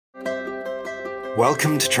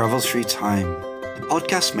Welcome to Travels Through Time, the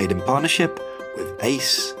podcast made in partnership with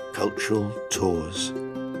ACE Cultural Tours.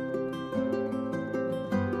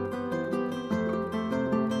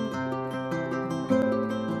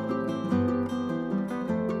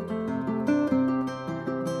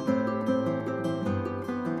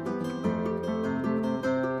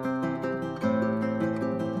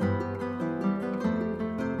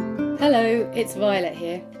 Hello, it's Violet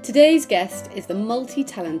here. Today's guest is the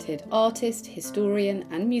multi-talented artist, historian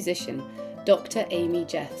and musician, Dr. Amy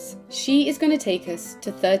Jeffs. She is going to take us to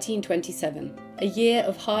 1327, a year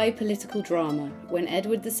of high political drama when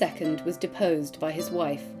Edward II was deposed by his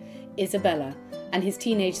wife, Isabella, and his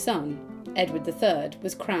teenage son, Edward III,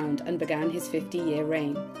 was crowned and began his 50-year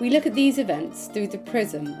reign. We look at these events through the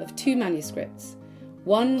prism of two manuscripts,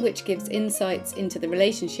 one which gives insights into the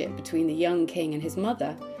relationship between the young king and his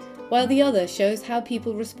mother, while the other shows how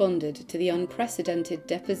people responded to the unprecedented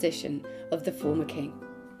deposition of the former king.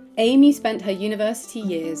 Amy spent her university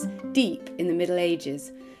years deep in the Middle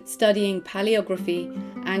Ages, studying paleography,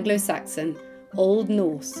 Anglo-Saxon, Old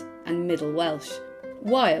Norse and Middle Welsh.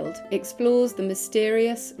 Wilde explores the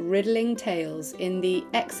mysterious, riddling tales in the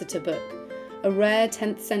Exeter Book, a rare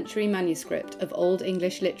 10th century manuscript of Old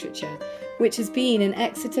English literature, which has been in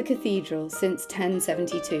Exeter Cathedral since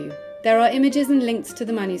 1072. There are images and links to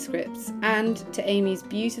the manuscripts and to Amy's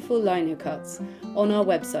beautiful lino cuts on our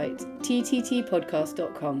website,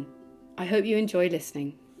 tttpodcast.com. I hope you enjoy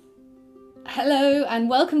listening. Hello and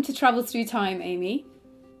welcome to Travels Through Time, Amy.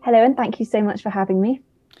 Hello and thank you so much for having me.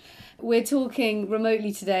 We're talking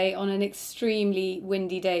remotely today on an extremely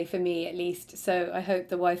windy day, for me at least, so I hope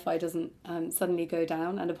the Wi-Fi doesn't suddenly go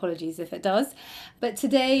down, and apologies if it does. But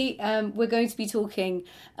today we're going to be talking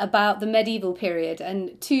about the medieval period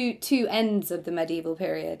and two ends of the medieval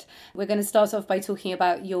period. We're going to start off by talking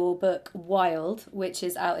about your book Wild, which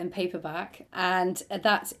is out in paperback, and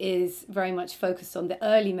that is very much focused on the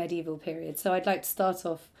early medieval period. So I'd like to start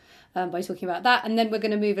off by talking about that, and then we're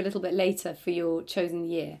going to move a little bit later for your chosen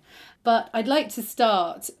year. But I'd like to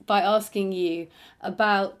start by asking you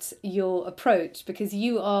about your approach, because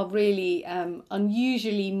you are really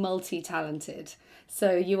unusually multi-talented.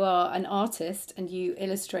 So you are an artist and you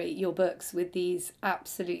illustrate your books with these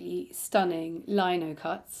absolutely stunning lino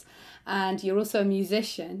cuts. And you're also a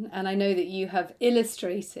musician, and I know that you have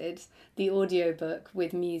illustrated the audiobook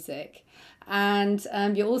with music. And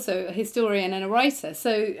you're also a historian and a writer.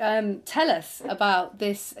 So tell us about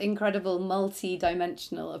this incredible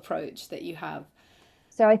multi-dimensional approach that you have.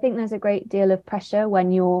 So I think there's a great deal of pressure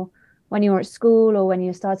when you're at school or when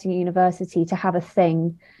you're starting at university to have a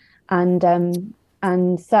thing. And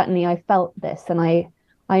certainly I felt this, and I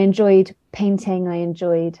enjoyed painting, I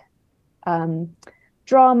enjoyed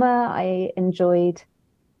drama, I enjoyed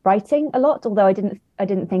writing a lot, although I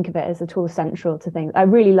didn't think of it as at all central to things. I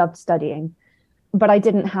really loved studying, but I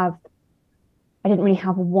didn't really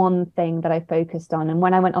have one thing that I focused on. And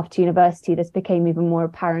when I went off to university, this became even more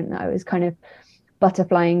apparent that I was kind of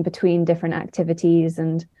butterflying between different activities.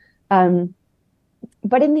 And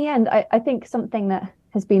but in the end, I think something that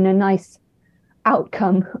has been a nice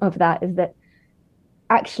outcome of that is that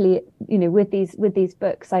actually, you know, with these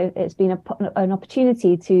books, it's been an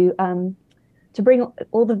opportunity to bring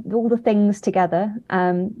all the things together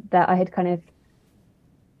that I had kind of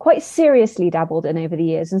quite seriously dabbled in over the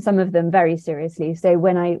years, and some of them very seriously. So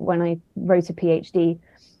when I wrote a PhD,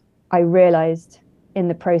 I realized in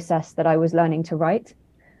the process that I was learning to write.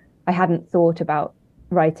 I hadn't thought about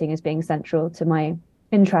writing as being central to my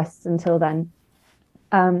interests until then,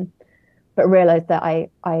 but realized that I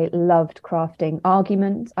loved crafting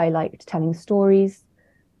argument. I liked telling stories.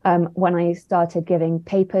 When I started giving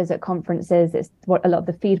papers at conferences, it's what a lot of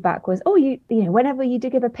the feedback was, oh, you know, whenever you do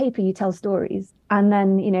give a paper, you tell stories. And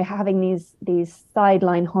then, you know, having these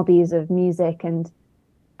sideline hobbies of music and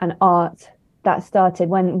art, that started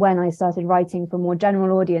when I started writing for a more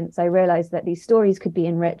general audience. I realized that these stories could be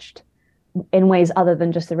enriched in ways other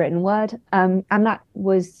than just the written word. And that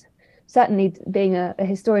was certainly, being a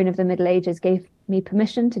historian of the Middle Ages, gave me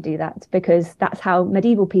permission to do that, because that's how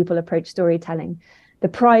medieval people approach storytelling. The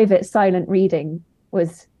private silent reading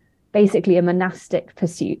was basically a monastic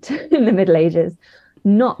pursuit in the Middle Ages,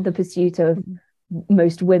 not the pursuit of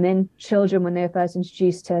most women. Children, when they were first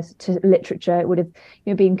introduced to literature, it would have,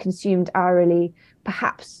 you know, been consumed hourly,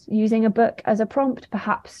 perhaps using a book as a prompt,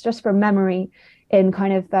 perhaps just from memory in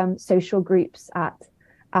kind of social groups at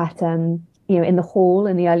you know, in the hall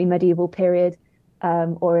in the early medieval period,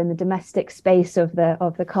 or in the domestic space of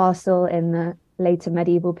the castle in the later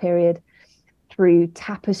medieval period, through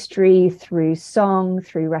tapestry, through song,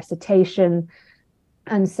 through recitation.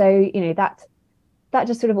 And so, you know, that that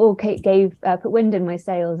just sort of all gave put wind in my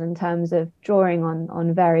sails in terms of drawing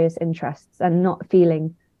on various interests and not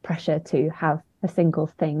feeling pressure to have a single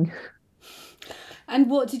thing. And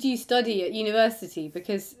what did you study at university?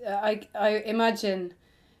 Because I imagine,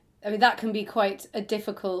 I mean, that can be quite a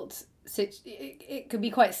difficult, it can be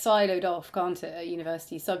quite siloed off, can't it, at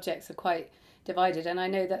university? Subjects are quite divided. And I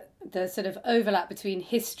know that the sort of overlap between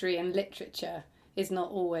history and literature is not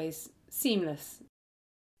always seamless.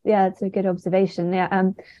 Yeah, it's a good observation.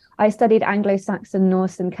 Yeah, I studied Anglo-Saxon,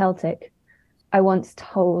 Norse, and Celtic. I once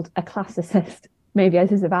told a classicist, maybe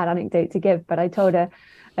this is a bad anecdote to give, but I told a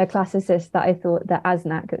classicist that I thought that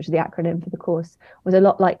ASNAC, which is the acronym for the course, was a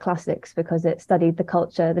lot like classics because it studied the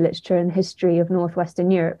culture, the literature, and history of Northwestern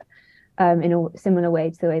Europe in a similar way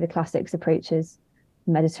to the way the classics approaches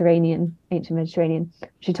Mediterranean, ancient Mediterranean.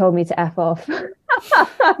 She told me to F off.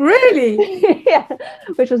 Really? Yeah,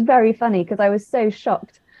 which was very funny because I was so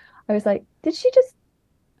shocked. I was like, did she just...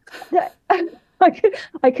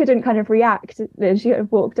 I couldn't kind of react. She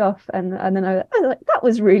walked off, and then I was like, that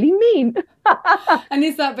was really mean. And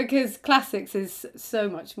is that because classics is so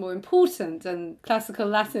much more important than classical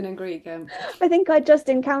Latin and Greek? I think I just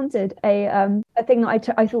encountered a thing that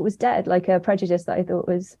I thought was dead, like a prejudice that I thought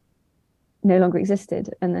was no longer existed.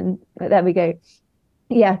 And then there we go.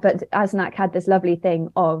 Yeah, but ASNAC had this lovely thing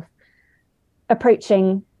of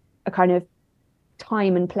approaching a kind of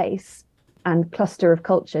time and place and cluster of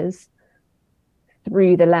cultures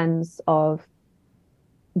through the lens of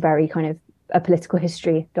very kind of a political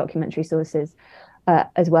history, documentary sources,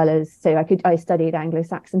 as well as, so I studied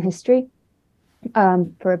Anglo-Saxon history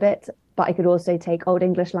for a bit, but I could also take Old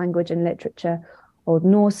English language and literature, Old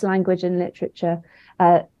Norse language and literature,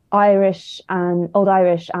 Old Irish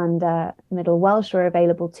and Middle Welsh were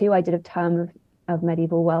available too. I did a term of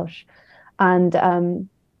medieval Welsh, and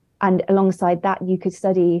alongside that you could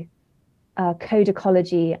study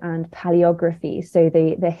codicology and paleography, so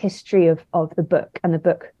the history of the book, and the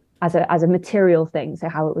book as a material thing, so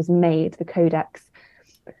how it was made, the codex,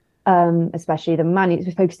 especially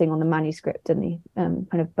focusing on the manuscript and the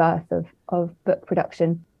kind of birth of book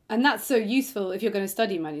production. And that's so useful if you're going to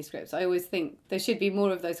study manuscripts. I always think there should be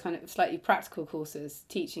more of those kind of slightly practical courses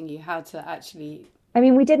teaching you how to actually... I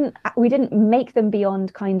mean, we didn't make them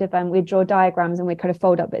beyond kind of, we'd draw diagrams and we'd kind of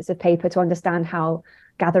fold up bits of paper to understand how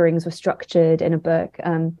gatherings were structured in a book.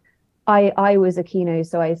 I was a keynote,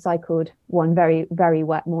 so I cycled one very, very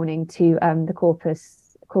wet morning to the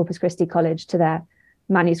Corpus Christi College, to their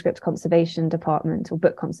manuscript conservation department or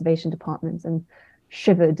book conservation department, and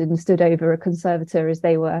shivered and stood over a conservator as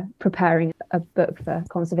they were preparing a book for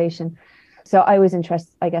conservation. So I was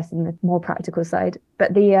interested, I guess, in the more practical side.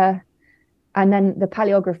 But and then the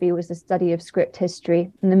paleography was the study of script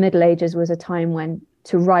history. And the Middle Ages was a time when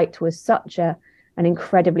to write was such an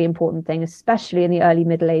incredibly important thing, especially in the early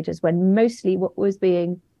Middle Ages, when mostly what was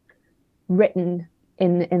being written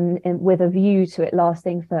in with a view to it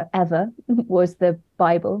lasting forever was the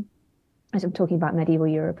Bible. As I'm talking about medieval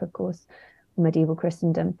Europe, of course, medieval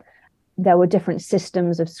Christendom. There were different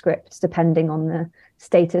systems of scripts depending on the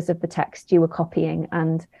status of the text you were copying,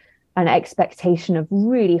 and an expectation of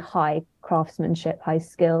really high craftsmanship, high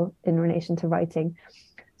skill in relation to writing.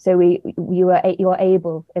 So you were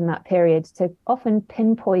able in that period to often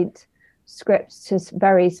pinpoint scripts to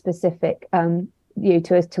very specific, to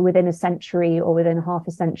within a century or within half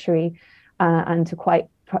a century, and to quite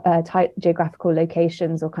tight geographical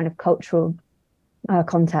locations or kind of cultural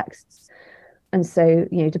contexts. And so,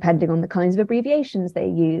 depending on the kinds of abbreviations they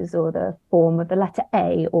use, or the form of the letter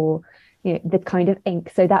A, or the kind of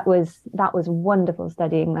ink. So that was wonderful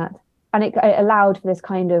studying that, and it allowed for this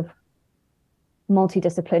kind of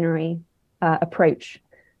multidisciplinary approach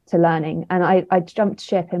to learning. And I jumped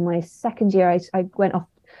ship in my second year. I went off.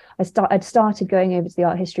 I'd started going over to the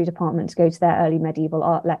art history department to go to their early medieval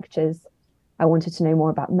art lectures. I wanted to know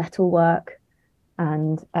more about metalwork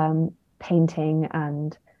and painting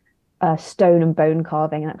and stone and bone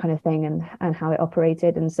carving, that kind of thing, and how it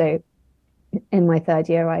operated. And so in my third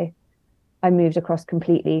year, I moved across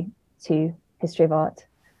completely to history of art,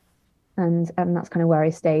 and that's kind of where I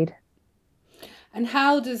stayed. And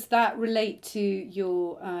how does that relate to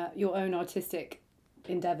your own artistic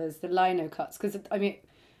endeavours, the lino cuts? Because I mean,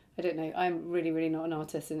 I don't know, I'm really, really not an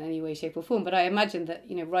artist in any way, shape or form, but I imagine that,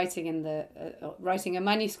 writing a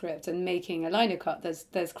manuscript and making a lino cut,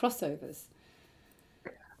 there's crossovers.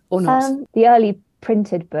 Or not? The early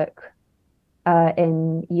printed book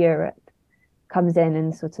in Europe comes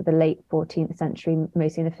in sort of the late 14th century,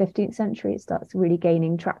 mostly in the 15th century. It starts really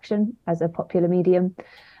gaining traction as a popular medium.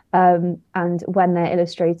 And when they're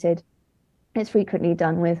illustrated, it's frequently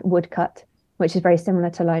done with woodcut, which is very similar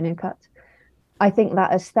to lino cut. I think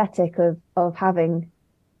that aesthetic of having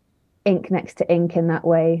ink next to ink in that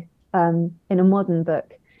way, in a modern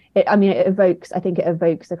book, I think it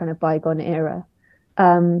evokes a kind of bygone era.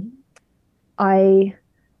 I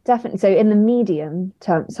definitely, so in the medium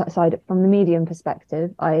term side, from the medium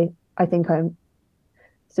perspective, I think I'm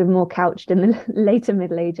sort of more couched in the later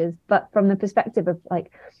Middle Ages, but from the perspective of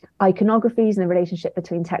like iconographies and the relationship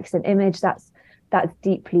between text and image, that's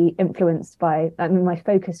deeply influenced by, I mean, my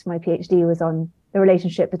focus for my PhD was on the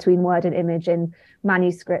relationship between word and image in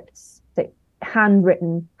manuscripts, so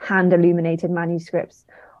handwritten, hand illuminated manuscripts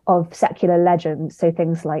of secular legends, so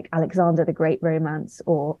things like Alexander the Great romance,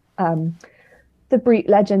 or the Brut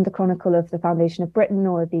legend, the chronicle of the foundation of Britain,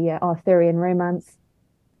 or the Arthurian romance.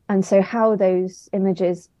 And so how those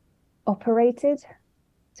images operated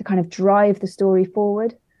to kind of drive the story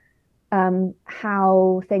forward,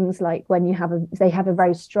 how things like when they have a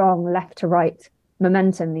very strong left to right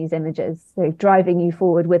momentum, these images, so driving you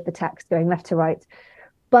forward with the text going left to right.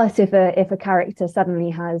 But if a character suddenly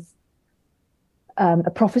has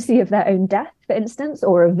a prophecy of their own death, for instance,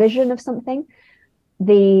 or a vision of something,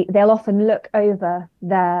 they'll often look over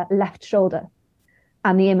their left shoulder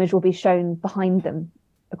and the image will be shown behind them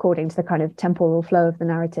according to the kind of temporal flow of the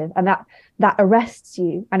narrative. And that arrests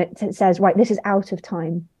you, and it says, right, this is out of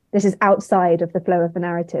time. This is outside of the flow of the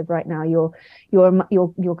narrative right now. You're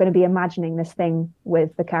going to be imagining this thing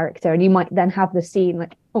with the character, and you might then have the scene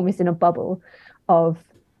like almost in a bubble of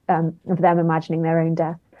them imagining their own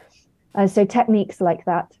death. So techniques like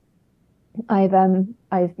that,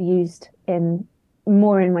 I've used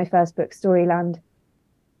more in my first book, Storyland,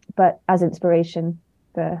 but as inspiration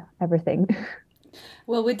for everything.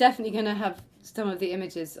 Well, we're definitely going to have some of the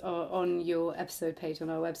images on your episode page on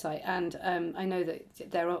our website, and I know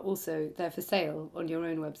that they're for sale on your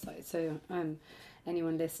own website, so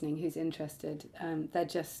anyone listening who's interested, they're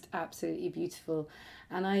just absolutely beautiful.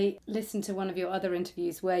 And I listened to one of your other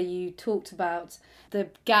interviews where you talked about the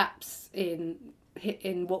gaps in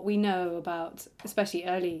what we know about especially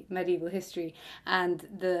early medieval history, and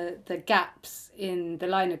the gaps in the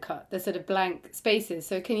liner cut, the sort of blank spaces.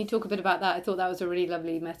 So can you talk a bit about that? I thought that was a really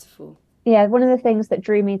lovely metaphor. Yeah, one of the things that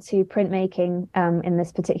drew me to printmaking in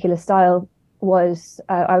this particular style was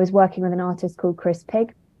I was working with an artist called Chris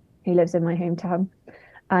Pigg, who lives in my hometown,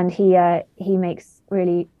 and he makes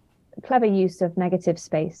really clever use of negative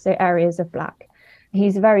space, so areas of black.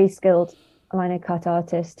 He's a very skilled liner cut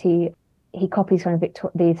artist. He copies kind of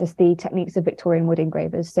the techniques of Victorian wood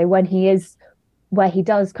engravers. So when where he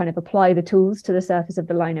does kind of apply the tools to the surface of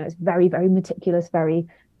the liner, it's very, very meticulous, very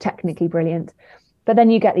technically brilliant. But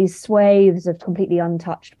then you get these swathes of completely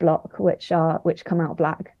untouched block, which come out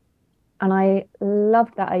black. And I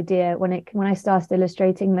loved that idea when I started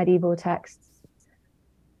illustrating medieval texts,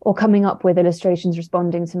 or coming up with illustrations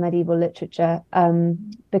responding to medieval literature,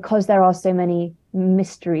 because there are so many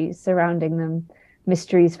mysteries surrounding them.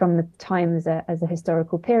 Mysteries from the time as a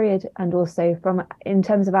historical period, and also in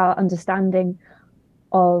terms of our understanding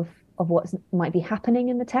of what might be happening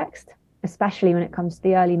in the text, especially when it comes to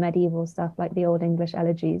the early medieval stuff like the Old English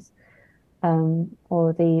elegies,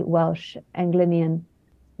 or the Welsh Englynion.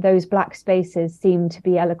 Those black spaces seem to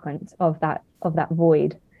be eloquent of that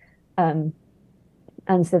void, and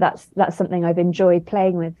so that's something I've enjoyed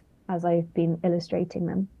playing with as I've been illustrating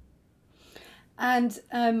them. And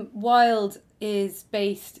Wild is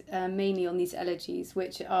based mainly on these elegies,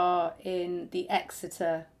 which are in the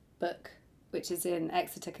Exeter book, which is in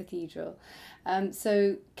Exeter Cathedral.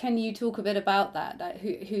 So can you talk a bit about that?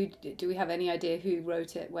 Who do we have any idea who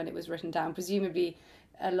wrote it when it was written down? Presumably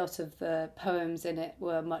a lot of the poems in it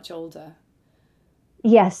were much older.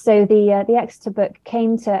 Yes, so the Exeter book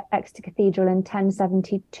came to Exeter Cathedral in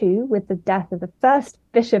 1072 with the death of the first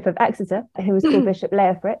Bishop of Exeter, who was called Bishop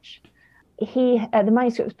Leofric. The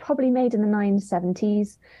manuscript was probably made in the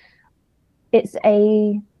 970s. It's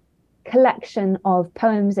a collection of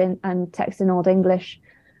poems and texts in Old English,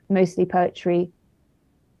 mostly poetry.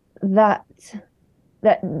 The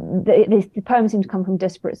poems seem to come from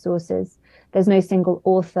disparate sources. There's no single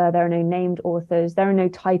author. There are no named authors. There are no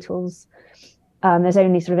titles. There's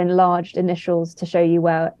only sort of enlarged initials to show you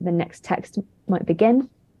where the next text might begin,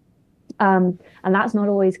 and that's not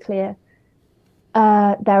always clear.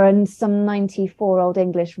 There are some 94 Old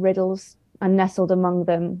English riddles, and nestled among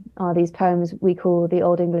them are these poems we call the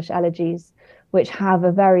Old English elegies, which have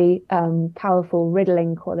a very powerful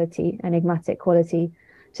riddling quality, enigmatic quality,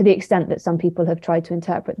 to the extent that some people have tried to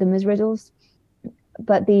interpret them as riddles.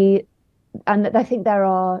 And I think there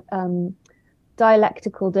are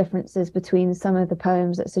dialectical differences between some of the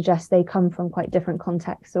poems that suggest they come from quite different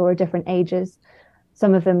contexts or different ages.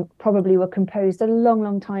 Some of them probably were composed a long,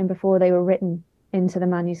 long time before they were written, into the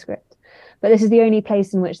manuscript. But this is the only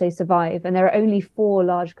place in which they survive, and there are only 4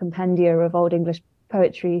 large compendia of Old English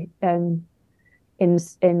poetry in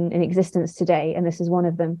existence today, and this is one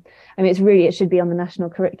of them. I mean, it should be on the national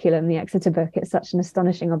curriculum, the Exeter book. It's such an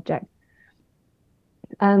astonishing object.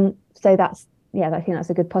 So that's, I think that's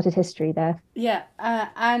a good potted history there. Yeah,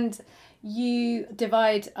 and you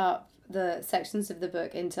divide up the sections of the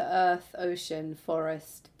book into earth, ocean,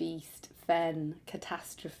 forest, beast, fen,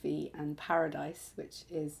 catastrophe, and paradise, which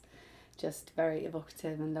is just very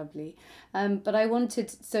evocative and lovely. But I wanted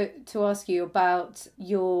to ask you about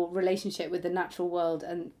your relationship with the natural world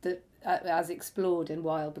and as explored in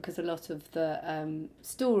Wild, because a lot of the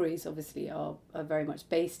stories obviously are very much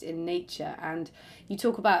based in nature, and you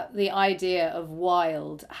talk about the idea of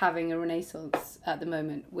Wild having a renaissance at the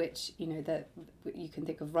moment, which that you can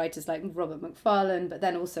think of writers like Robert Macfarlane, but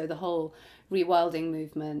then also the whole rewilding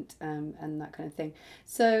movement and that kind of thing.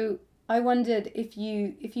 So I wondered if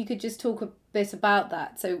you could just talk a bit about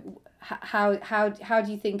that. So how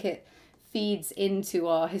do you think it feeds into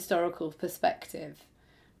our historical perspective?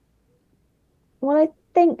 Well, I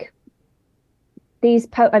think these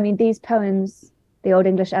poems, the Old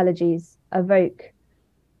English elegies, evoke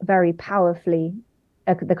very powerfully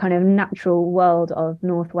the kind of natural world of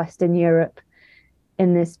northwestern Europe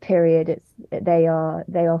in this period. They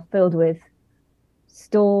are filled with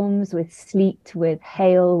storms, with sleet, with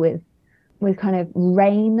hail, with kind of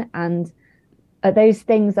rain, and those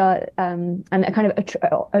things are and a kind of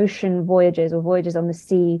ocean voyages or voyages on the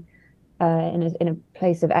sea. In a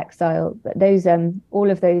place of exile, but those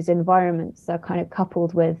all of those environments are kind of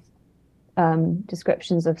coupled with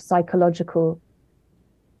descriptions of psychological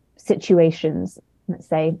situations. Let's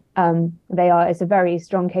say it's a very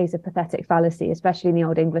strong case of pathetic fallacy, especially in the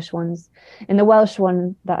Old English ones. In the Welsh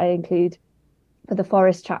one that I include for the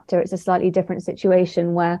forest chapter, it's a slightly different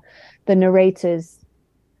situation where the narrator's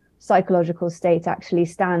psychological state actually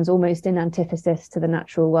stands almost in antithesis to the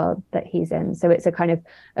natural world that he's in. So it's a kind of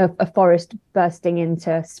a forest bursting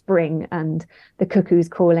into spring and the cuckoo's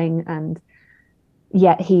calling, and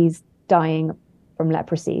yet he's dying from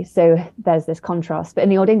leprosy. So there's this contrast. But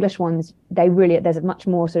in the Old English ones, there's a much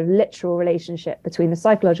more sort of literal relationship between the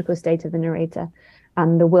psychological state of the narrator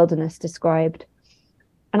and the wilderness described.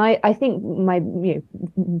 And I think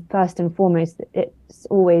first and foremost, it's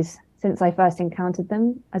always, since I first encountered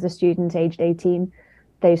them as a student aged 18,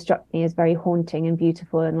 they struck me as very haunting and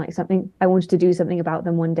beautiful, and like something I wanted to do something about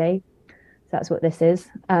them one day. So that's what this is.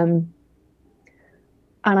 And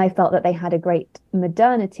I felt that they had a great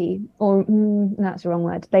modernity, or that's the wrong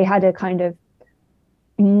word. They had a kind of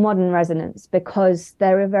modern resonance because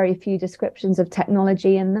there are very few descriptions of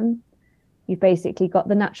technology in them. You've basically got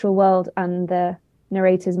the natural world and the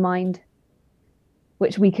narrator's mind,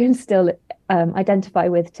 which we can still identify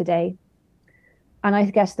with today. And I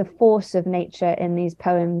guess the force of nature in these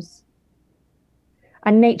poems,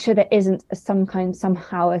 and nature that isn't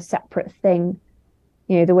somehow a separate thing,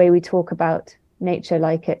 the way we talk about nature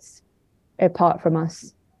like it's apart from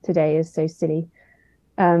us today is so silly.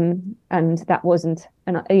 And that wasn't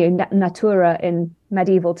natura in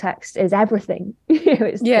medieval text is everything.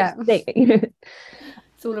 It's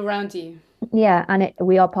it's all around you. Yeah, and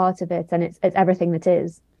we are part of it, and it's everything that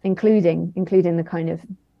is, including the kind of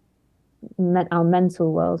our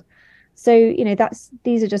mental world. So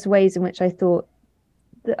these are just ways in which I thought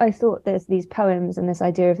there's these poems and this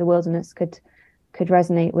idea of the wilderness could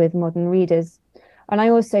resonate with modern readers. And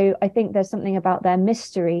I think there's something about their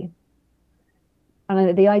mystery,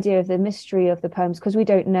 and the idea of the mystery of the poems, because we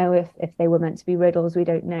don't know if they were meant to be riddles. We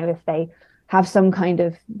don't know if they have some kind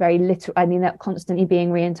of very literal, they're constantly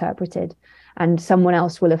being reinterpreted, and someone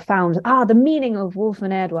else will have found the meaning of Wolf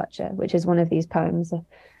and Erdwacher, which is one of these poems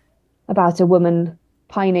about a woman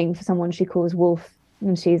pining for someone she calls Wolf,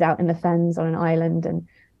 and she's out in the fens on an island, and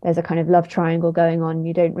there's a kind of love triangle going on.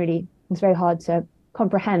 It's very hard to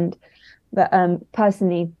comprehend. But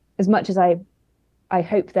personally, as much as I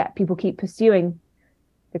hope that people keep pursuing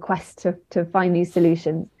the quest to find these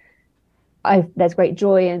solutions, there's great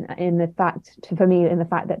joy in the fact, for me, in the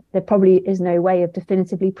fact that there probably is no way of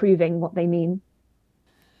definitively proving what they mean.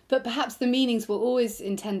 But perhaps the meanings were always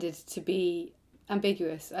intended to be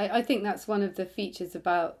ambiguous. I think that's one of the features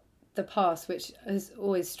about the past, which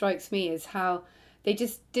always strikes me, is how they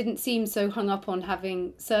just didn't seem so hung up on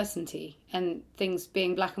having certainty and things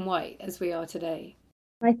being black and white as we are today.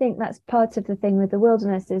 I think that's part of the thing with the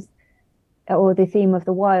wilderness or the theme of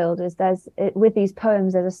the wild, is with these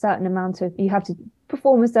poems, there's a certain amount of, you have to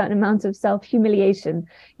perform a certain amount of self-humiliation.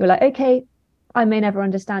 You're like, okay, I may never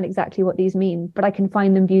understand exactly what these mean, but I can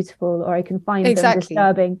find them beautiful, or I can find them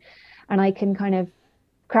disturbing, and I can kind of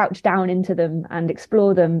crouch down into them and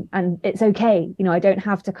explore them, and it's okay. I don't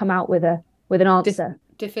have to come out with an answer.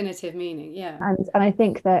 Definitive meaning, yeah. And I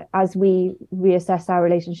think that as we reassess our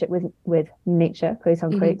relationship with nature, quote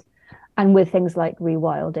unquote, and with things like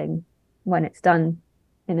rewilding, when it's done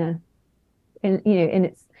in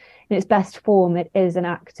its best form, it is an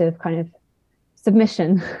act of kind of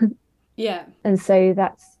submission. Yeah. And so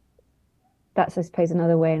that's I suppose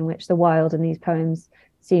another way in which the wild in these poems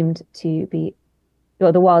seemed to be,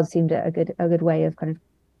 or the wild seemed a good way of kind of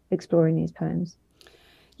exploring these poems.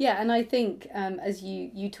 Yeah, and I think as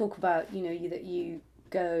you talk about, that you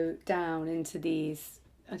go down into these,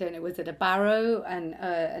 I don't know, was it a barrow,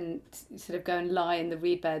 and sort of go and lie in the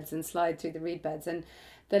reed beds and slide through the reed beds, and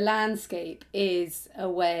the landscape is a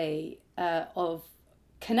way of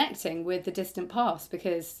connecting with the distant past,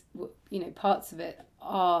 because parts of it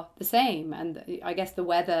are the same, and I guess the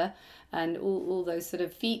weather and all those sort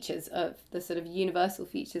of features of the sort of universal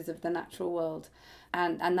features of the natural world,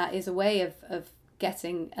 and that is a way of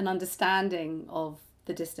getting an understanding of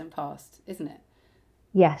the distant past, isn't it?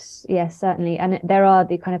 Yes, certainly. And there are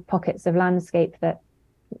the kind of pockets of landscape that,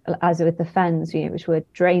 as with the fens, which were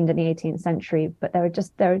drained in the 18th century, but there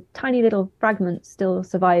are tiny little fragments still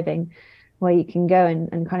surviving, where you can go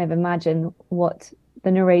and kind of imagine what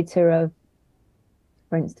the narrator of,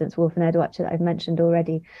 for instance, Wolf and Edward, that I've mentioned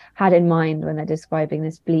already, had in mind when they're describing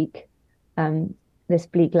this bleak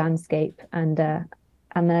landscape and their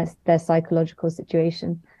psychological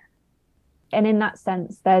situation. And in that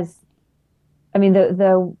sense, the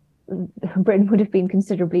Britain would have been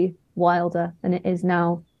considerably wilder than it is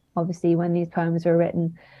now, obviously, when these poems were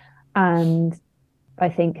written. And I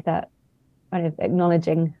think that kind of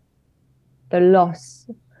acknowledging the loss,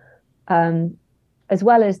 as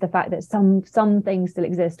well as the fact that some things still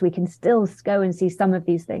exist, we can still go and see some of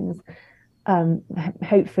these things.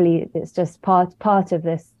 Hopefully it's just part of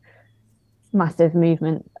this massive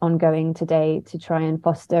movement ongoing today to try and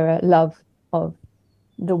foster a love of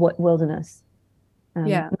the wilderness.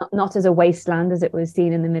 Not as a wasteland as it was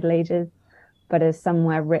seen in the Middle Ages, but as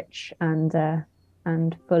somewhere rich and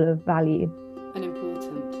full of value and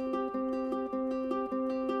important.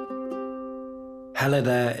 Hello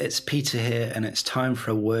there, it's Peter here, and it's time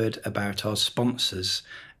for a word about our sponsors,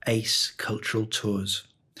 ACE Cultural Tours.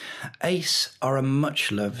 ACE are a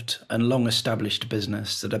much-loved and long-established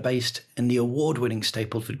business that are based in the award-winning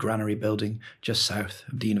Stapleford Granary building just south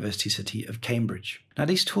of the University City of Cambridge. Now,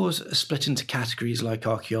 these tours are split into categories like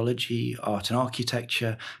archaeology, art and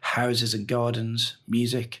architecture, houses and gardens,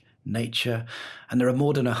 music, nature, and there are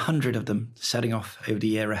more than 100 of them setting off over the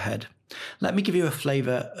year ahead. Let me give you a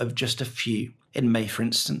flavour of just a few. In May, for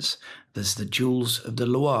instance, there's the Jewels of the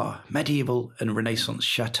Loire, medieval and Renaissance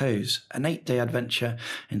chateaux, an 8-day adventure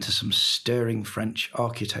into some stirring French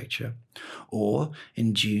architecture. Or,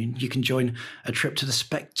 in June, you can join a trip to the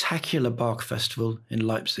spectacular Bach Festival in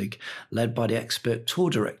Leipzig, led by the expert tour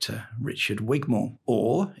director, Richard Wigmore.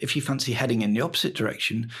 Or, if you fancy heading in the opposite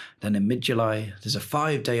direction, then in mid-July, there's a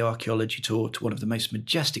 5-day archaeology tour to one of the most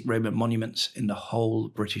majestic Roman monuments in the whole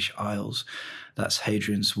British Isles. That's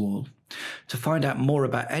Hadrian's Wall. To find out more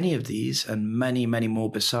about any of these and many, many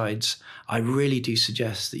more besides, I really do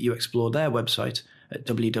suggest that you explore their website at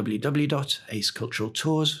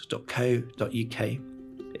www.aceculturaltours.co.uk.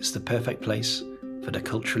 It's the perfect place for the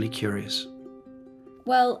culturally curious.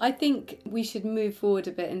 Well, I think we should move forward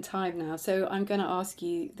a bit in time now. So I'm going to ask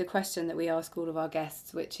you the question that we ask all of our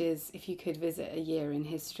guests, which is if you could visit a year in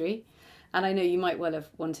history. And I know you might well have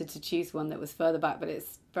wanted to choose one that was further back, but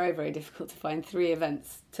it's very, very difficult to find 3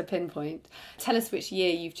 events to pinpoint. Tell us which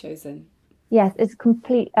year you've chosen. Yes, it's a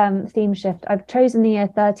complete theme shift. I've chosen the year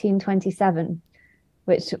 1327,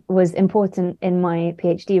 which was important in my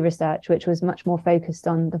PhD research, which was much more focused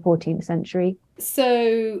on the 14th century.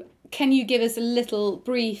 So can you give us a little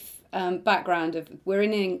brief background of, we're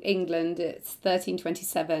in England, it's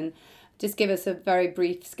 1327. Just give us a very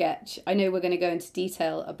brief sketch. I know we're going to go into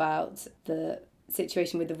detail about the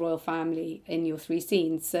situation with the royal family in your 3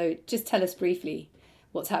 scenes. So just tell us briefly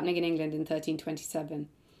what's happening in England in 1327.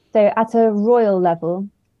 So at a royal level,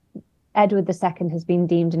 Edward II has been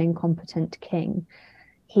deemed an incompetent king.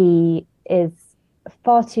 He is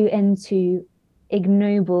far too into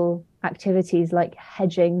ignoble activities like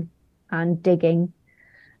hedging and digging.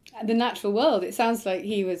 The natural world. It sounds like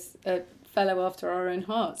he was a fellow after our own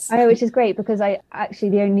hearts. I know, which is great, because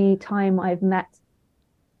the only time I've met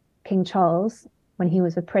King Charles when he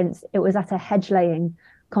was a prince, it was at a hedge laying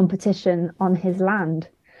competition on his land.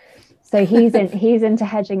 So he's into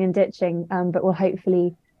hedging and ditching, but will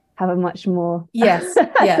hopefully have a much more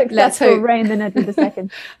successful reign than Edward II.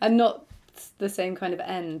 And not the same kind of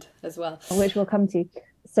end as well, which we'll come to.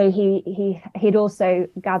 So he'd also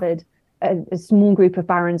gathered a small group of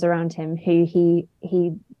barons around him who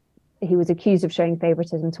he was accused of showing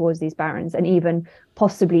favoritism towards these barons, and even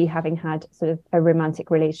possibly having had sort of a romantic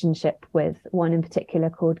relationship with one in particular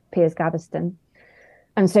called Piers Gaveston.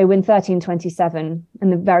 And so in 1327,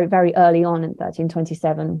 and the very, very early on in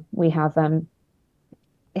 1327, we have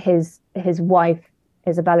his wife,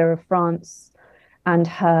 Isabella of France, and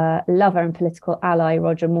her lover and political ally,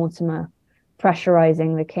 Roger Mortimer,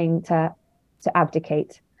 pressurizing the king to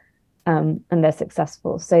abdicate, and they're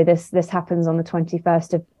successful. So this happens on the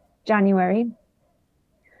 21st of January.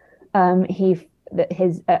 One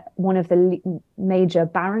of the major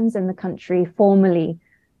barons in the country formally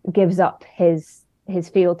gives up his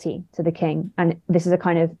fealty to the king, and this is a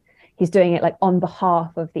kind of, he's doing it like on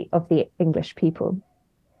behalf of the English people,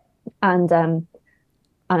 and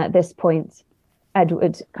at this point,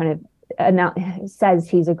 Edward kind of says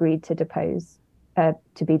he's agreed to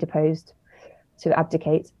be deposed, to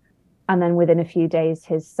abdicate. And then within a few days,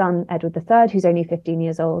 his son, Edward III, who's only 15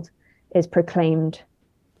 years old, is proclaimed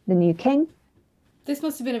the new king. This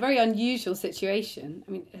must have been a very unusual situation.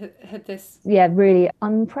 I mean, had this... Yeah, really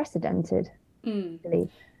unprecedented. Really.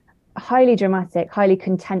 Highly dramatic, highly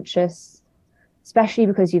contentious, especially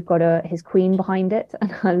because you've got his queen behind it,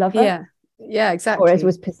 and I love her. Yeah, exactly. Or as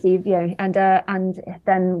was perceived, and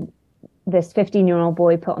then this 15-year-old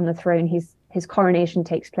boy put on the throne. His coronation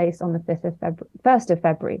takes place on the 1st of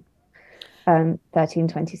February,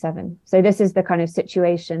 1327. So this is the kind of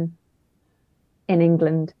situation in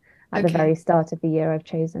England at the very start of the year I've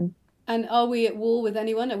chosen. And are we at war with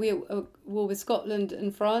anyone? Are we at war with Scotland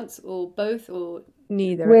and France, or both, or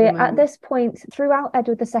neither? We're at this point, throughout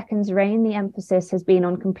Edward II's reign, the emphasis has been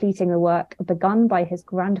on completing the work begun by his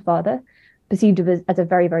grandfather, perceived as a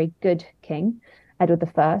very, very good king, Edward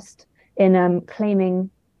I, in claiming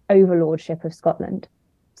overlordship of Scotland.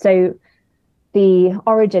 So the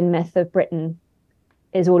origin myth of Britain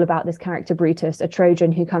is all about this character Brutus, a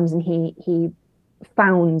Trojan who comes and he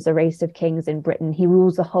founds a race of kings in Britain. He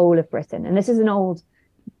rules the whole of Britain. And this is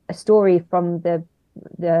a story from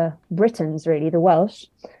the Britons, really, the Welsh,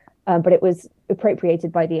 but it was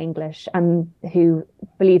appropriated by the English, who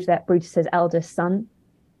believed that Brutus's eldest son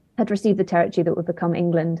had received the territory that would become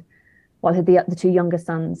England, while the two younger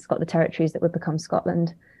sons got the territories that would become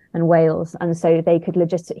Scotland and Wales. And so he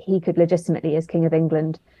could legitimately, as King of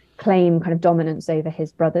England, claim kind of dominance over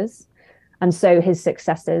his brothers. And so his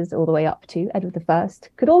successors, all the way up to Edward I,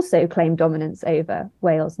 could also claim dominance over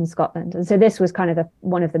Wales and Scotland. And so this was kind of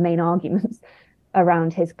one of the main arguments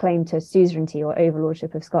around his claim to suzerainty or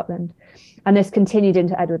overlordship of Scotland. And this continued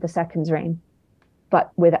into Edward II's reign,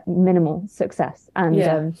 but with minimal success.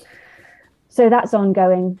 And so that's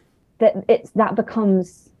ongoing. That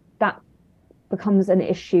becomes an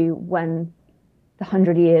issue when the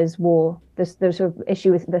 100 Years' War, the sort of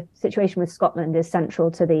issue with the situation with Scotland, is central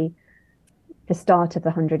to the start of the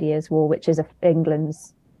 100 Years' War, which is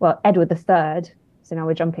England's, Edward III. So now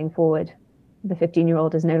we're jumping forward. The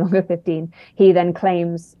 15-year-old is no longer 15. He then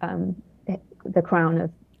claims the crown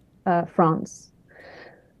of France.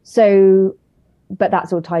 So, but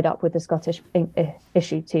that's all tied up with the Scottish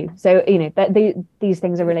issue too. So, these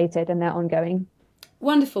things are related and they're ongoing.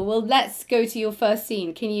 Wonderful. Well, let's go to your first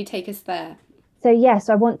scene. Can you take us there? So yes,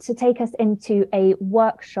 I want to take us into a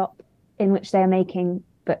workshop in which they're making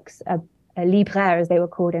books, a libraire, as they were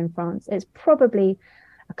called in France. It's probably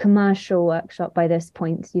a commercial workshop by this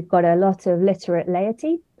point. You've got a lot of literate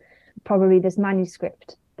laity. Probably this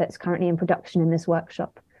manuscript that's currently in production in this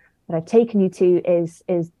workshop that I've taken you to is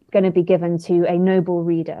going to be given to a noble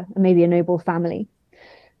reader, maybe a noble family.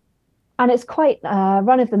 And it's quite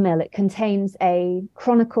run-of-the-mill. It contains a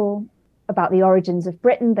chronicle about the origins of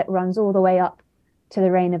Britain that runs all the way up to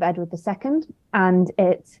the reign of Edward II. And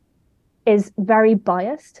it is very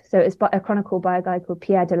biased. So it's a chronicle by a guy called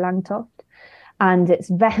Pierre de Langtoft. And it's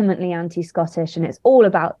vehemently anti-Scottish. And it's all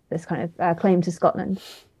about this kind of claim to Scotland.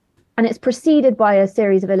 And it's preceded by a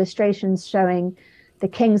series of illustrations showing the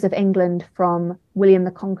kings of England from William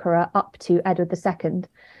the Conqueror up to Edward II.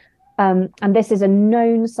 And this is a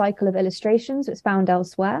known cycle of illustrations. It's found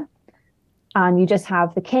elsewhere. And you just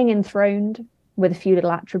have the king enthroned with a few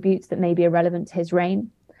little attributes that may be irrelevant to his reign.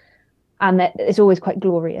 And that it's always quite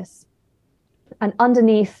glorious. And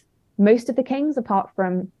underneath most of the kings, apart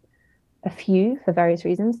from a few for various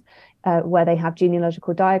reasons, where they have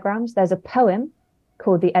genealogical diagrams, there's a poem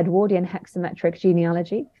called the Edwardian Hexametric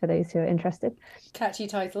Genealogy, for those who are interested. Catchy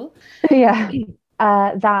title. Yeah.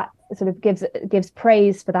 That sort of gives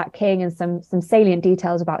praise for that king and some salient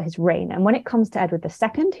details about his reign. And when it comes to Edward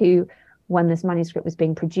II, who, when this manuscript was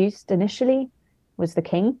being produced initially, was the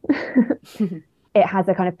king, it has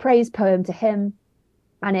a kind of praise poem to him.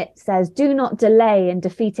 And it says, "Do not delay in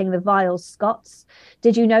defeating the vile Scots.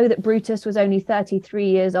 Did you know that Brutus was only 33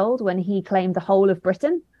 years old when he claimed the whole of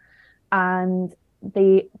Britain?" And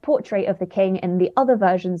the portrait of the king in the other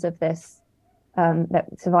versions of this that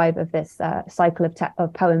survive of this cycle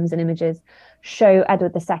of poems and images show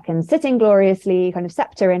Edward II sitting gloriously, kind of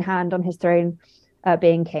scepter in hand on his throne,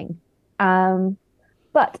 being king.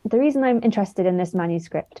 But the reason I'm interested in this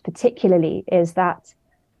manuscript particularly is that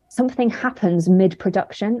something happens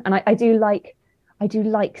mid-production, and I do like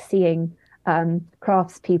seeing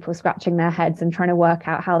craftspeople scratching their heads and trying to work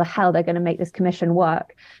out how the hell they're going to make this commission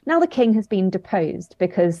work. Now the king has been deposed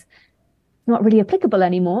because it's not really applicable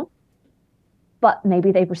anymore, but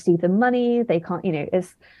maybe they've received the money, they can't,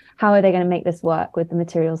 how are they going to make this work with the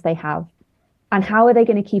materials they have? And how are they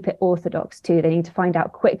going to keep it orthodox too? They need to find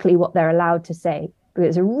out quickly what they're allowed to say, because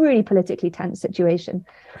it's a really politically tense situation.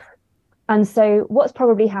 And so what's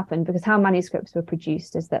probably happened, because how manuscripts were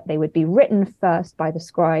produced is that they would be written first by the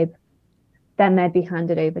scribe, then they'd be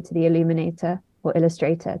handed over to the illuminator or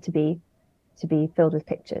illustrator to be filled with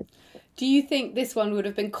pictures. Do you think this one would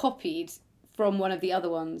have been copied from one of the other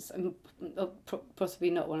ones, and possibly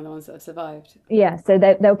not one of the ones that have survived? Yeah, so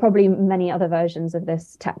there were probably many other versions of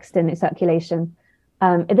this text in circulation.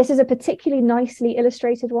 This is a particularly nicely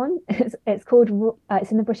illustrated one. It's called,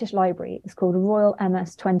 it's in the British Library. It's called Royal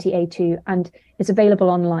MS 20A2, and it's available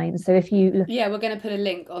online. So if you look, yeah, we're going to put a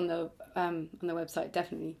link on the website,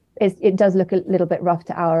 definitely. It does look a little bit rough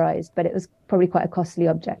to our eyes, but it was probably quite a costly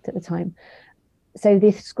object at the time. So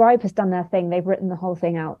the scribe has done their thing. They've written the whole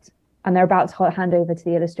thing out, and they're about to hand over to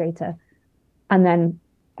the illustrator. And then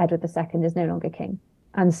Edward II is no longer king.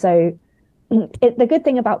 And so the good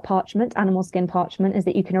thing about parchment, animal skin parchment, is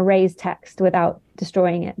that you can erase text without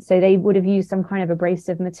destroying it. So they would have used some kind of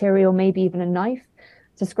abrasive material, maybe even a knife,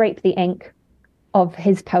 to scrape the ink of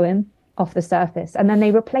his poem off the surface. And then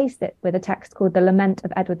they replaced it with a text called The Lament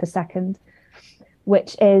of Edward II,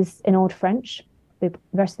 which is in Old French. The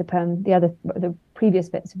rest of the poem, the previous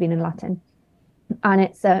bits have been in Latin. And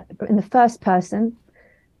it's in the first person,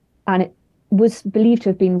 and it was believed to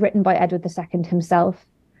have been written by Edward II himself,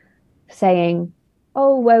 saying,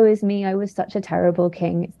 "Oh, woe is me, I was such a terrible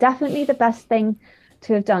king. It's definitely the best thing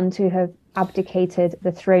to have done to have abdicated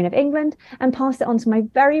the throne of England and passed it on to my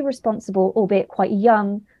very responsible, albeit quite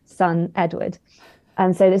young son, Edward."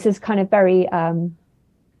 And so this is kind of very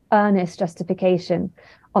earnest justification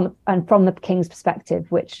and from the king's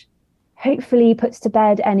perspective, which hopefully puts to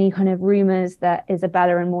bed any kind of rumours that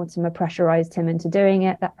Isabella and Mortimer pressurised him into doing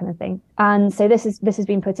it, that kind of thing. And so this has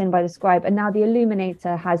been put in by the scribe, and now the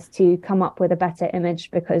illuminator has to come up with a better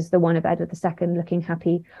image, because the one of Edward II looking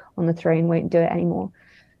happy on the throne won't do it anymore.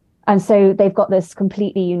 And so they've got this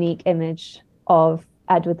completely unique image of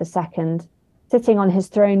Edward II sitting on his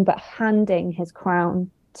throne, but handing his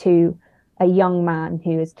crown to a young man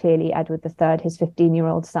who is clearly Edward III, his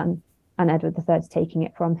 15-year-old son, and Edward III is taking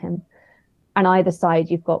it from him. And either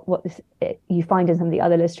side, you've got what you find in some of the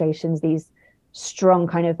other illustrations, these strong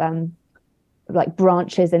kind of like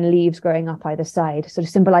branches and leaves growing up either side, sort of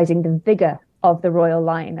symbolizing the vigor of the royal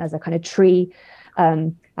line as a kind of tree,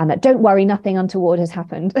 and that don't worry, nothing untoward has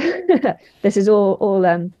happened. This is all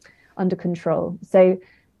under control. So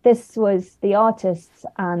this was the artists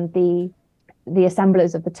and the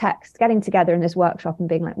assemblers of the text getting together in this workshop and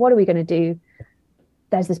being like, what are we going to do?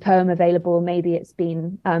 There's this poem available, maybe it's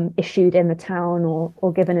been issued in the town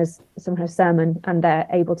or given as some kind of sermon, and they're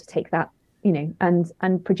able to take that,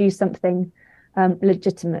 and produce something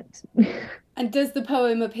legitimate. And does the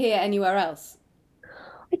poem appear anywhere else?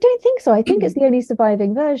 I don't think so. I think it's the only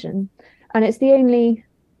surviving version, and it's the only,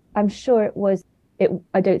 I'm sure it was,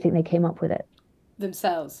 I don't think they came up with it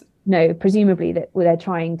themselves. No, presumably that they're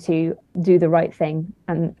trying to do the right thing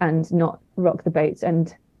and not rock the boat,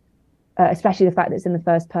 and especially the fact that it's in the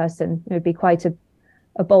first person, it would be quite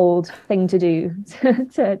a bold thing to do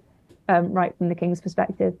to write from the king's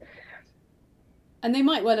perspective. And they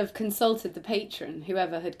might well have consulted the patron,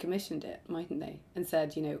 whoever had commissioned it, mightn't they? And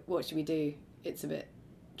said, what should we do? It's a bit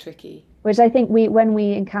tricky. Which I think when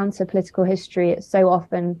we encounter political history, it's so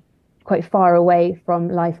often quite far away from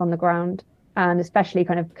life on the ground, and especially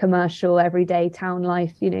kind of commercial, everyday town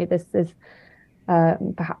life. This is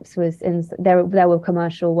perhaps was in there were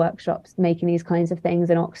commercial workshops making these kinds of things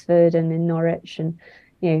in Oxford and in Norwich and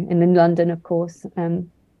and in London, of course.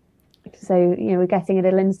 So we're getting a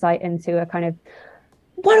little insight into a kind of,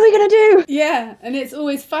 what are we going to do? Yeah, and it's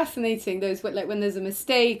always fascinating those, like when there's a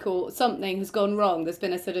mistake or something has gone wrong, there's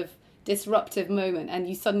been a sort of disruptive moment, and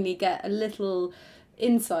you suddenly get a little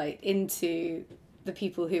insight into the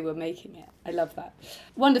people who were making it. I love that.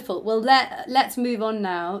 Wonderful. Well, let's move on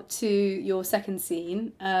now to your second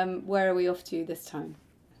scene. Where are we off to this time?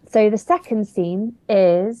 So the second scene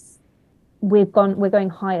is we're going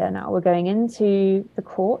higher now. We're going into the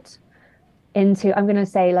court, I'm going to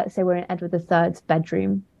say, let's say we're in Edward III's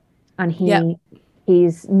bedroom, and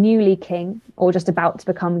he's newly king, or just about to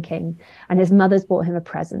become king, and his mother's bought him a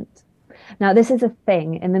present. Now, this is a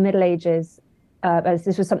thing in the Middle Ages, as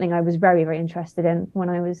this was something I was very, very interested in when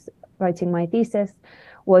I was writing my thesis,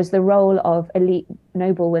 was the role of elite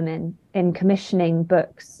noble women in commissioning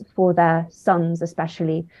books for their sons,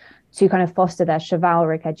 especially, to kind of foster their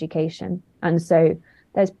chivalric education. And so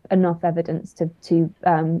there's enough evidence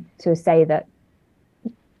to say that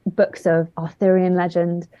books of Arthurian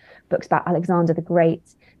legend, books about Alexander the Great,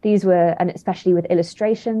 these were, and especially with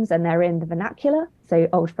illustrations, and they're in the vernacular, so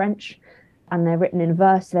Old French, and they're written in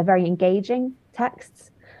verse. So they're very engaging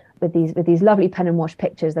texts with these lovely pen and wash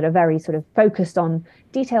pictures that are very sort of focused on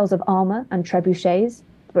details of armor and trebuchets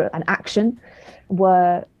and action,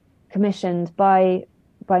 were commissioned by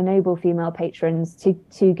noble female patrons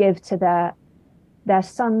to give to their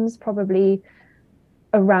sons, probably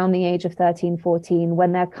around the age of 13, 14,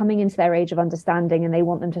 when they're coming into their age of understanding and they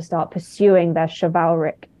want them to start pursuing their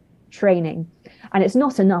chivalric training. And it's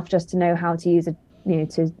not enough just to know how to use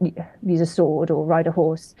a sword or ride a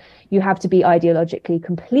horse. You have to be ideologically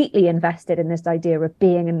completely invested in this idea of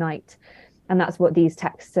being a knight. And that's what these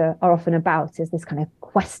texts are often about, is this kind of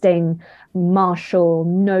questing, martial,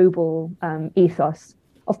 noble ethos.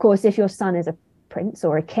 Of course, if your son is a prince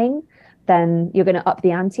or a king, then you're going to up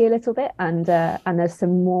the ante a little bit. And there's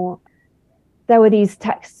some more. There were these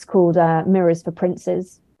texts called Mirrors for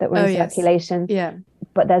Princes that were in circulation. Yeah.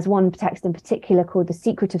 But there's one text in particular called The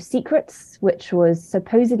Secret of Secrets, which was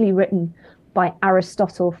supposedly written by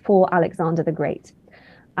Aristotle for Alexander the Great.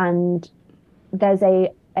 And there's a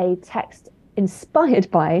text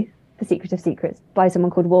inspired by The Secret of Secrets by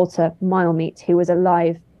someone called Walter Milemeet, who was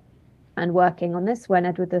alive and working on this when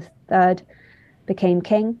Edward III became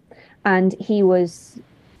king. And he was,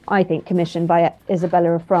 I think, commissioned by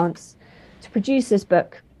Isabella of France to produce this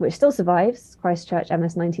book, which still survives, Christchurch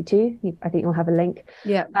MS 92. I think you'll have a link.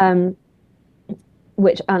 Yeah.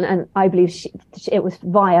 Which and I believe it was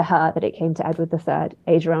via her that it came to Edward III,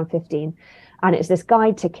 age around 15. And it's this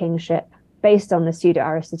guide to kingship based on the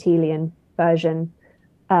pseudo-Aristotelian version,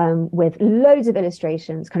 with loads of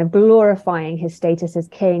illustrations, kind of glorifying his status as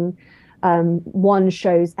king. One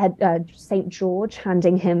shows St. George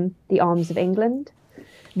handing him the arms of England.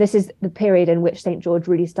 This is the period in which St. George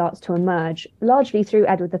really starts to emerge, largely through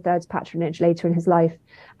Edward III's patronage later in his life,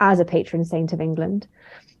 as a patron saint of England.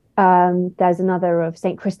 There's another of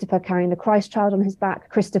St. Christopher carrying the Christ child on his back.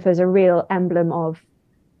 Christopher's a real emblem of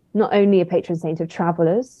not only a patron saint of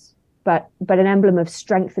travellers, but an emblem of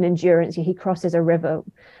strength and endurance. He crosses a river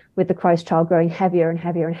with the Christ child growing heavier and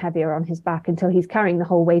heavier and heavier on his back until he's carrying the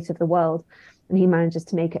whole weight of the world, and he manages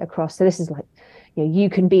to make it across. So this is like, you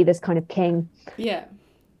can be this kind of king. Yeah.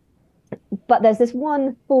 But there's this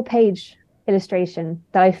one full-page illustration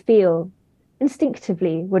that I feel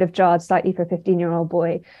instinctively would have jarred slightly for a 15-year-old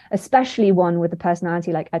boy, especially one with a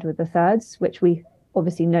personality like Edward III's, which we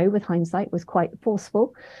obviously know with hindsight was quite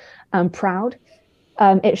forceful and proud.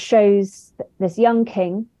 It shows this young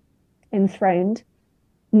king enthroned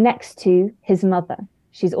next to his mother.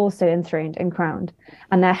 She's also enthroned and crowned,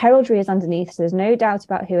 and their heraldry is underneath, so there's no doubt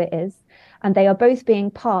about who it is. And they are both being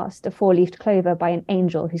passed a four-leafed clover by an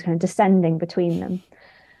angel who's kind of descending between them.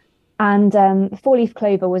 And four-leaf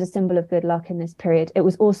clover was a symbol of good luck in this period. It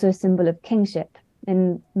was also a symbol of kingship.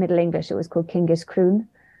 In Middle English, it was called Kingis Kroon.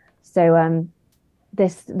 So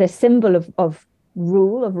this symbol of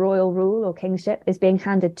rule, of royal rule or kingship, is being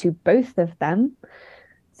handed to both of them.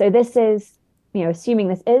 So this is, assuming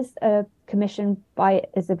this is a commission by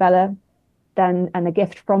Isabella, then, and a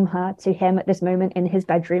gift from her to him at this moment in his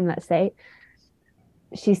bedroom, let's say,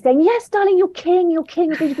 she's saying, yes, darling, you're king, you're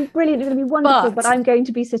going to be brilliant, you're going to be wonderful, but I'm going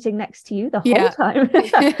to be sitting next to you the whole time.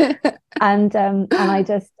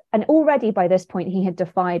 and already by this point, he had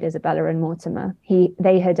defied Isabella and Mortimer.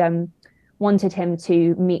 They had wanted him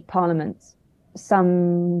to meet Parliament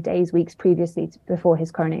some days, weeks previously before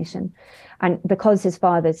his coronation. And because his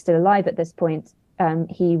father's still alive at this point,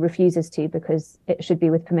 he refuses to, because it should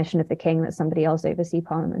be with permission of the king that somebody else oversee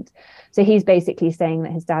Parliament. So he's basically saying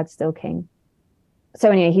that his dad's still king.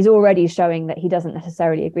 So anyway, he's already showing that he doesn't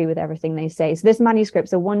necessarily agree with everything they say. So this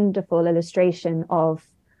manuscript's a wonderful illustration of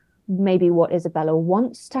maybe what Isabella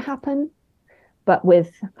wants to happen, but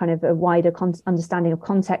with kind of a wider understanding of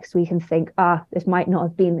context, we can think, this might not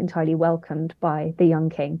have been entirely welcomed by the young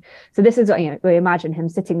king. So this is, we imagine him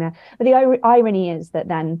sitting there. But the irony is that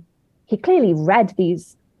then he clearly read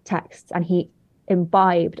these texts and he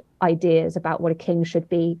imbibed ideas about what a king should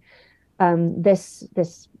be. This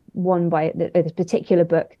particular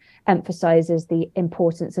book emphasizes the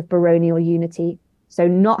importance of baronial unity, so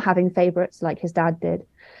not having favorites like his dad did,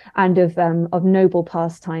 and of noble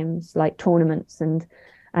pastimes like tournaments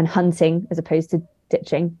and hunting as opposed to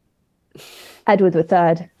ditching. Edward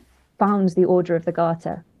III founds the Order of the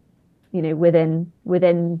Garter,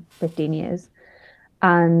 within 15 years,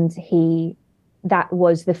 and that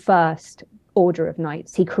was the first order of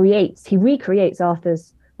knights. He recreates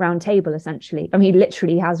Arthur's Round Table essentially. I mean, he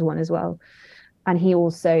literally has one as well, and he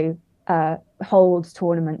also holds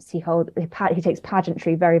tournaments. He takes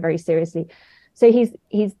pageantry very, very seriously. So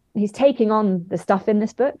he's taking on the stuff in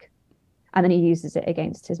this book, and then he uses it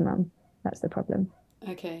against his mum. That's the problem.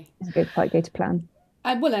 Okay, it's quite good to plan.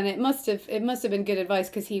 And it must have been good advice,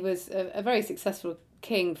 because he was a very successful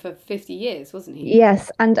king for 50 years, wasn't he?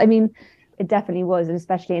 Yes, and I mean, it definitely was, and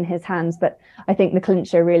especially in his hands. But I think the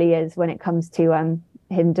clincher really is when it comes to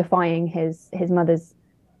him defying his mother's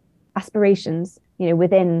aspirations.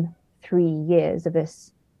 Within 3 years of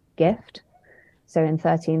this gift, so in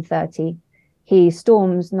 1330, he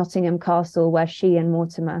storms Nottingham Castle, where she and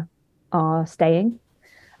Mortimer are staying,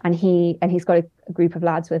 and he's got a group of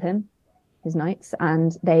lads with him, his knights,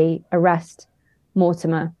 and they arrest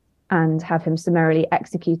Mortimer and have him summarily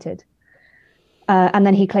executed. And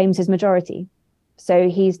then he claims his majority. So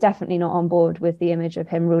he's definitely not on board with the image of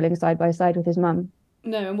him ruling side by side with his mum.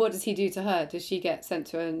 No, and what does he do to her? Does she get sent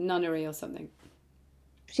to a nunnery or something?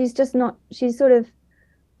 She's just not, she's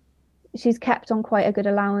kept on quite a good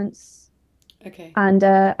allowance. Okay. And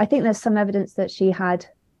I think there's some evidence that she had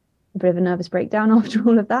a bit of a nervous breakdown after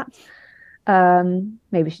all of that.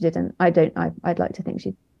 Maybe she didn't. I'd like to think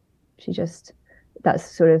she just, that's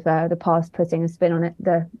sort of the past putting a spin on it,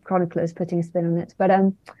 the chroniclers putting a spin on it. But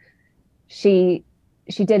she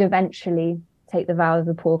did eventually take the vow of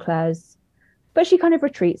the Poor Clares, but she kind of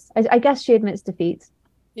retreats. I guess she admits defeat.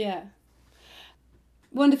 Yeah.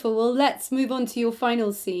 Wonderful. Well, let's move on to your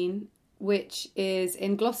final scene, which is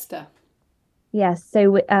in Gloucester. Yes.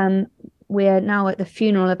 So we're now at the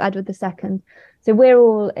funeral of Edward II. So we're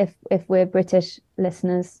all, if we're British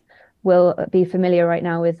listeners, will be familiar right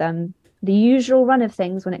now with the usual run of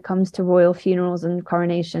things when it comes to royal funerals and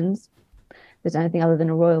coronations. If there's anything other than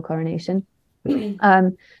a royal coronation.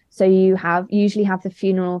 So you usually have the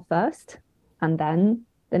funeral first, and then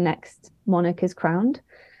the next monarch is crowned,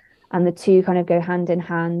 and the two kind of go hand in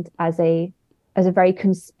hand as a very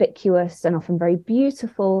conspicuous and often very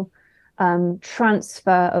beautiful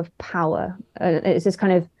transfer of power. It's just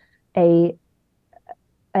kind of a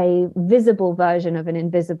visible version of an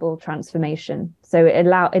invisible transformation. So it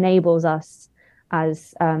enables us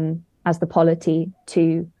as the polity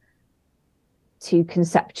to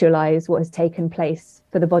conceptualize what has taken place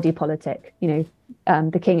for the body politic.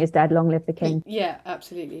 The king is dead, long live the king. Yeah,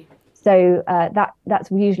 absolutely. So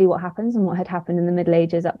that's usually what happens, and what had happened in the Middle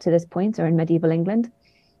Ages up to this point, or in medieval England.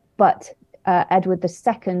 But Edward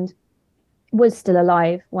II was still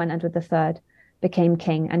alive when Edward III became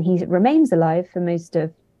king, and he remains alive for most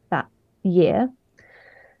of that year.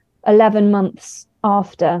 11 months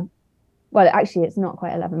after, well, actually, it's not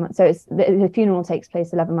quite 11 months. So the funeral takes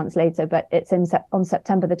place 11 months later, but it's on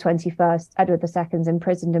September the 21st. Edward II's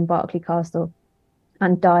imprisoned in Berkeley Castle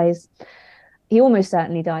and dies. He almost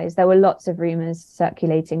certainly dies. There were lots of rumours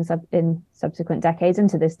circulating in subsequent decades, and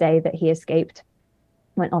to this day, that he escaped,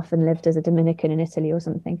 went off and lived as a Dominican in Italy or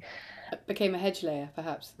something. Became a hedge layer,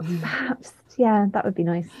 perhaps. Perhaps, yeah, that would be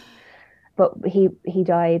nice. But he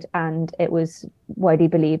died, and it was widely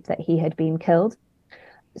believed that he had been killed.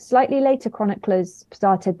 Slightly later, chroniclers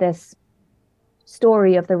started this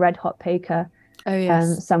story of the red hot poker. Oh,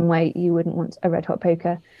 yes. Some way you wouldn't want a red hot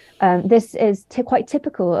poker. This is quite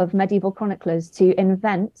typical of medieval chroniclers to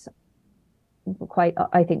invent, quite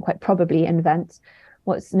probably invent,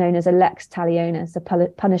 what's known as a lex talionis, a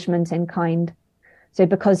punishment in kind. So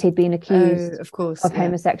because he'd been accused of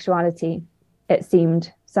homosexuality, it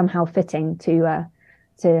seemed somehow fitting to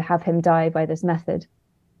have him die by this method.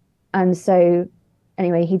 And so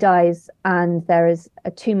anyway, he dies, and there is a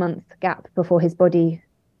 2-month gap before his body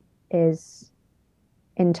is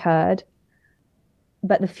interred.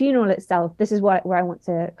 But the funeral itself, this is where I want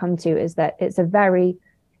to come to, is that it's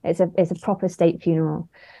a proper state funeral.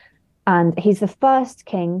 And he's the first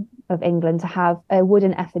king of England to have a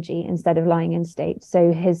wooden effigy instead of lying in state.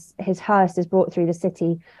 So his hearse is brought through the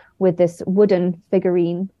city with this wooden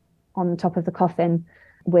figurine on the top of the coffin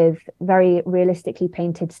with very realistically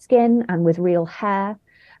painted skin and with real hair.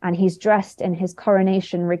 And he's dressed in his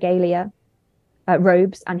coronation regalia,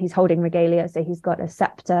 robes, and he's holding regalia. So he's got a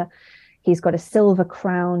scepter, he's got a silver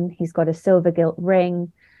crown, he's got a silver gilt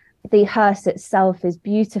ring. The hearse itself is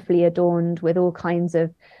beautifully adorned with all kinds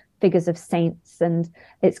of figures of saints, and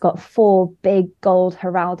it's got 4 big gold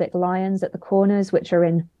heraldic lions at the corners, which are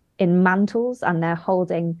in mantles, and they're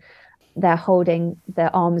holding the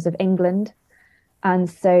arms of England. And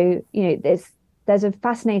so, there's a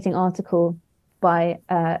fascinating article by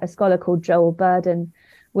a scholar called Joel Burden,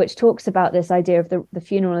 which talks about this idea of the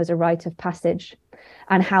funeral as a rite of passage,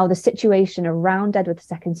 and how the situation around Edward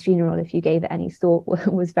II's funeral, if you gave it any thought,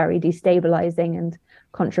 was very destabilizing and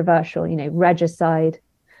controversial. Regicide,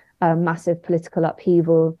 massive political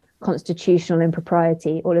upheaval, constitutional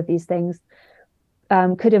impropriety, all of these things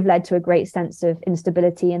could have led to a great sense of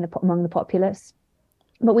instability among the populace.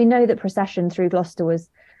 But we know that procession through Gloucester was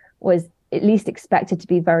at least expected to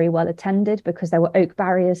be very well attended, because there were oak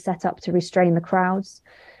barriers set up to restrain the crowds.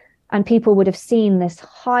 And people would have seen this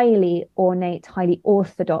highly ornate, highly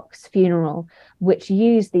orthodox funeral, which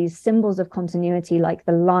used these symbols of continuity, like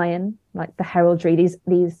the lion, like the heraldry,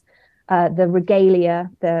 the regalia,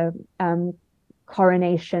 the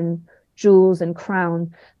coronation, jewels and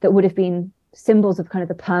crown, that would have been symbols of kind of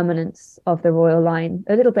the permanence of the royal line,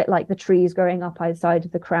 a little bit like the trees growing up either side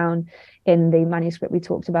of the crown in the manuscript we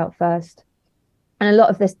talked about first. And a lot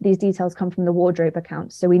of these details come from the wardrobe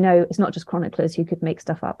accounts. So we know it's not just chroniclers who could make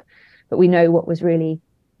stuff up, but we know what was really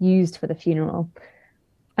used for the funeral.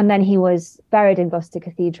 And then he was buried in Gloucester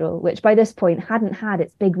Cathedral, which by this point hadn't had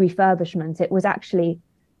its big refurbishment. It was actually,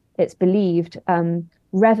 it's believed,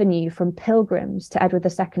 revenue from pilgrims to Edward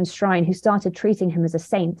II's shrine, who started treating him as a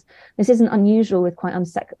saint. This isn't unusual with quite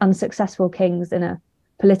unsuccessful kings in a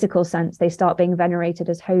political sense. They start being venerated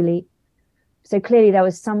as holy. So clearly there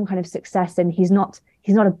was some kind of success, and he's not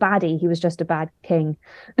a baddie, he was just a bad king.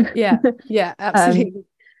 Yeah, absolutely.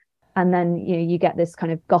 And then you get this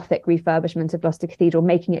kind of Gothic refurbishment of Gloucester Cathedral,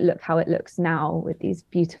 making it look how it looks now, with these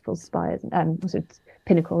beautiful spires and sort of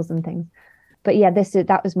pinnacles and things. But yeah,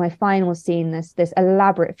 that was my final scene, this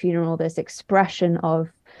elaborate funeral, this expression of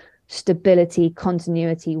stability,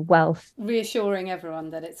 continuity, wealth. Reassuring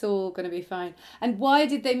everyone that it's all going to be fine. And why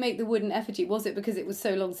did they make the wooden effigy? Was it because it was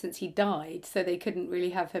so long since he died, so they couldn't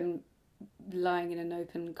really have him lying in an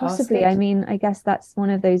open casket? Possibly. I mean, I guess that's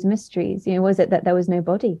one of those mysteries. Was it that there was no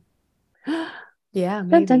body? Yeah,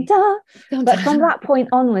 maybe. Dun, dun, dun. But from that point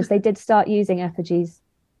onwards, they did start using effigies,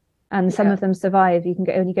 and some of them survive. You can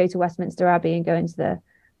when you go to Westminster Abbey and go into the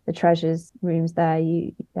treasures rooms there,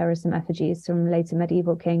 there are some effigies from later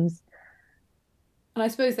medieval kings. And I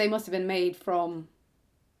suppose they must have been made from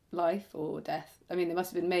life or death. I mean, they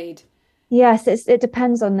must have been made. Yes, it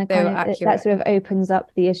depends on the kind of, that sort of opens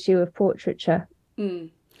up the issue of portraiture.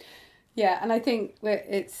 Yeah, and I think we're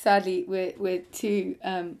too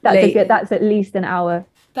that's at least an hour.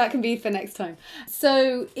 That can be for next time.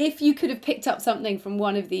 So if you could have picked up something from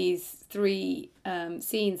one of these 3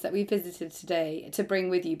 scenes that we visited today to bring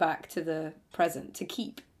with you back to the present, to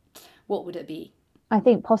keep, what would it be? I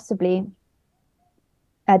think possibly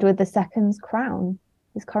Edward II's crown,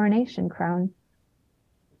 his coronation crown.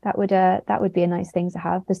 That would be a nice thing to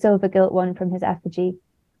have. The silver gilt one from his effigy.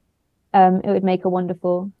 It would make a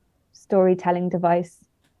wonderful storytelling device.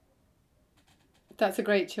 That's a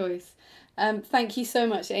great choice. Thank you so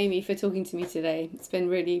much, Amy, for talking to me today. It's been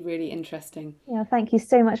really, really interesting. Yeah, thank you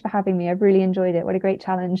so much for having me. I've really enjoyed it. What a great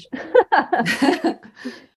challenge.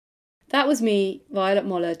 That was me, Violet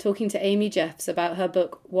Moller, talking to Amy Jeffs about her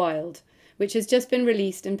book Wild, which has just been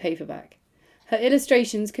released in paperback. Her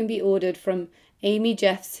illustrations can be ordered from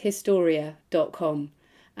amyjeffshistoria.com.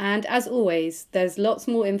 And as always, there's lots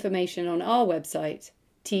more information on our website,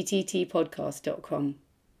 tttpodcast.com.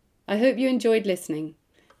 I hope you enjoyed listening.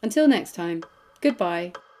 Until next time,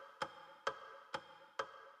 goodbye.